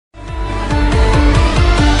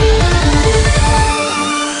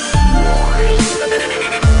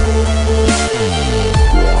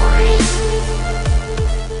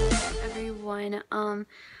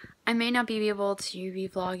I may not be able to be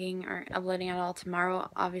vlogging or uploading at all tomorrow,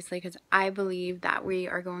 obviously, because I believe that we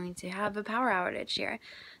are going to have a power outage here.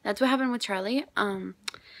 That's what happened with Charlie.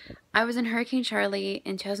 I was in Hurricane Charlie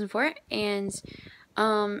in 2004, and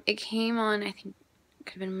it came on, I think it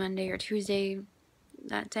could have been Monday or Tuesday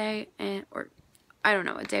that day, or I don't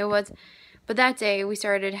know what day it was, but that day we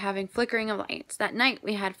started having flickering of lights. That night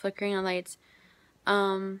we had flickering of lights.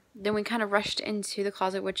 Then we kind of rushed into the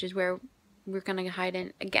closet, which is where we're gonna hide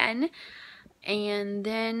in again. And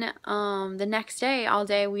then the next day, all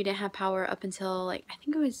day, we didn't have power up until, like, I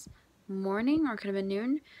think it was morning, or it could have been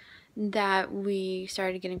noon, that we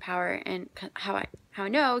started getting power. And how I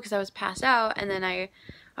know, because I was passed out, and then I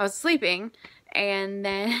was sleeping, and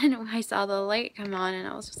then I saw the light come on, and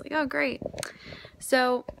I was just like, oh great.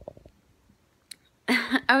 So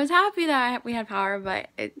I was happy that we had power, but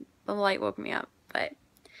the light woke me up. But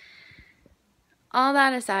all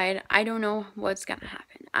that aside, I don't know what's gonna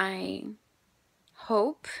happen. I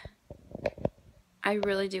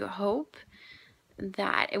really do hope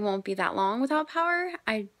that it won't be that long without power.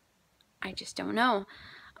 I just don't know.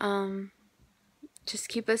 Just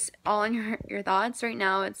keep us all in your thoughts. Right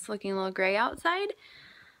now it's looking a little gray outside.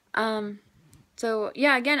 So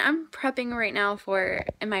yeah, again, I'm prepping right now for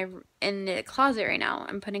in the closet right now.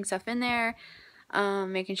 I'm putting stuff in there,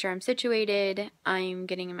 making sure I'm situated. I'm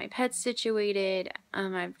getting my pets situated.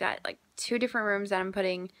 I've got like 2 different rooms that I'm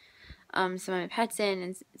putting some of my pets in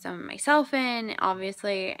and some of myself in,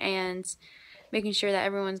 obviously, and making sure that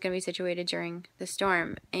everyone's going to be situated during the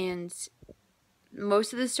storm. And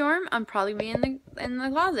most of the storm, I'm probably be in the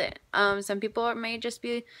closet. Some people may just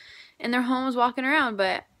be in their homes walking around,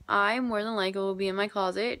 but I more than likely will be in my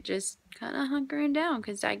closet, just kind of hunkering down,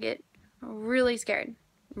 because I get really scared,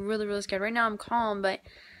 really scared. Right now I'm calm, but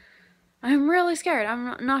I'm really scared.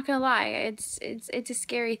 I'm not gonna lie. It's a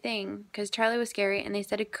scary thing, because Charlie was scary, and they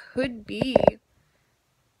said it could be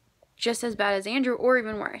just as bad as Andrew, or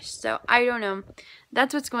even worse. So I don't know.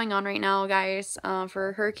 That's what's going on right now, guys,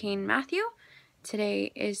 for Hurricane Matthew.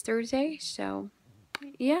 Today is Thursday, so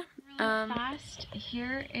yeah. Fast.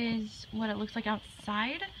 Here is what it looks like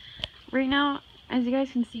outside right now. As you guys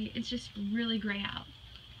can see, it's just really gray out.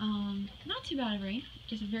 Not too bad of rain,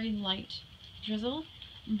 just a very light drizzle.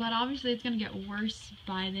 But obviously it's going to get worse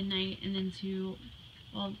by the night and into,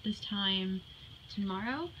 well, this time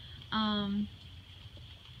tomorrow. And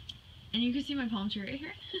you can see my palm tree right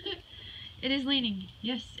here. It is leaning.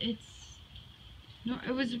 Yes, it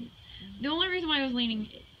was, the only reason why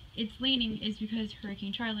it's leaning is because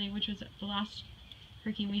Hurricane Charlie, which was the last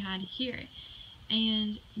hurricane we had here.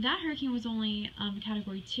 And that hurricane was only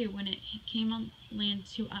Category 2 when it came on land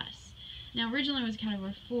to us. Now originally it was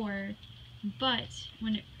Category 4, but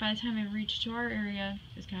by the time it reached to our area,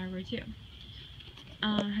 it was Category 2.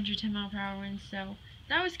 110 mile per hour winds, so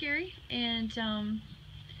that was scary. And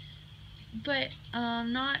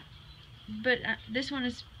this one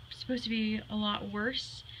is supposed to be a lot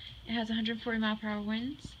worse. It has 140 mile per hour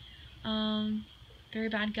winds, very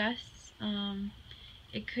bad gusts.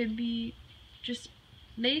 It could be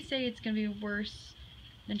they say it's gonna be worse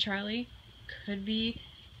than Charlie, could be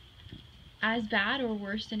as bad or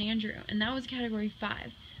worse than Andrew, and that was Category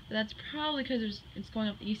 5, but that's probably because it's going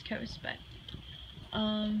up the East Coast. But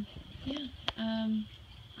yeah,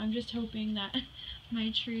 I'm just hoping that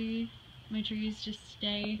my trees just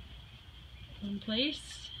stay in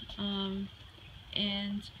place, and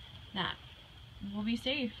that we'll be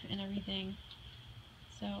safe and everything.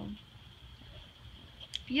 So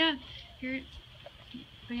yeah,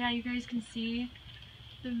 but yeah, you guys can see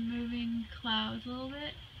the moving clouds a little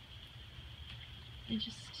bit. It's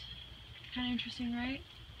just kind of interesting, right?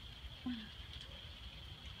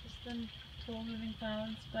 Just the little moving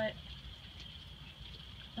clouds. But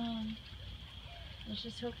let's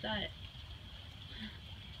just hope that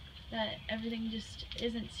everything just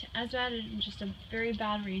isn't as bad and just a very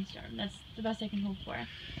bad rainstorm. That's the best I can hope for.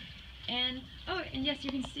 And oh, and yes,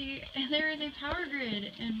 you can see there is a power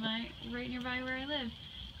grid in right nearby where I live.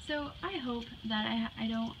 So I hope that I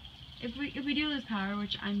don't, if we do lose power,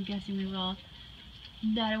 which I'm guessing we will,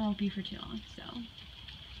 that it won't be for too long. So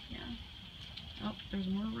yeah. Oh, there's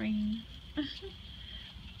more rain.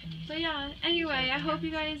 So yeah, anyway, I hope you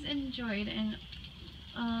guys enjoyed, and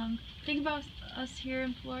think about us here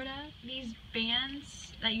in Florida. These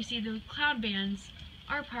bands that you see, the cloud bands,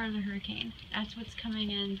 are part of the hurricane. That's what's coming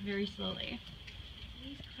in very slowly.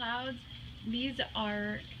 These clouds, these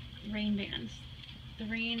are rain bands. The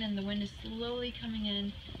rain and the wind is slowly coming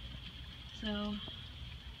in, so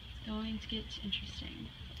it's going to get interesting.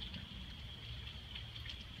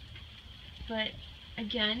 But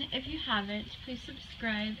again, if you haven't, please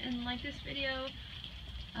subscribe and like this video.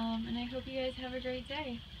 And I hope you guys have a great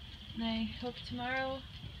day. And I hope tomorrow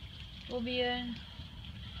will be at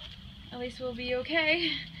least we'll be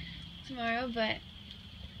okay tomorrow, but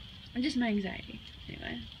just my anxiety.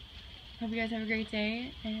 Anyway, hope you guys have a great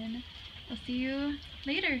day, and I'll see you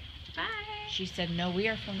later. Bye. She said, no, we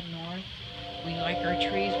are from the north. We like our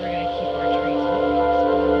trees. We're going to keep our trees.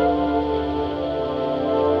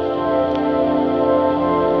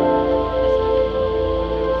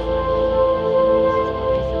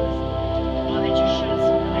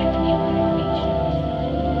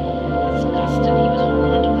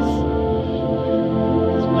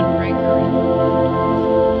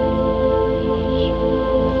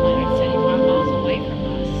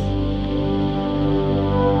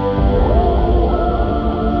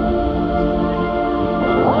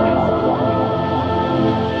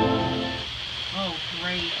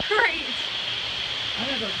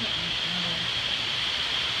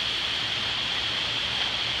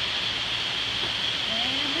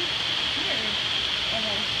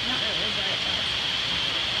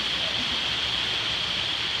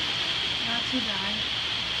 Too bad.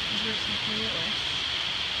 These were simply worse.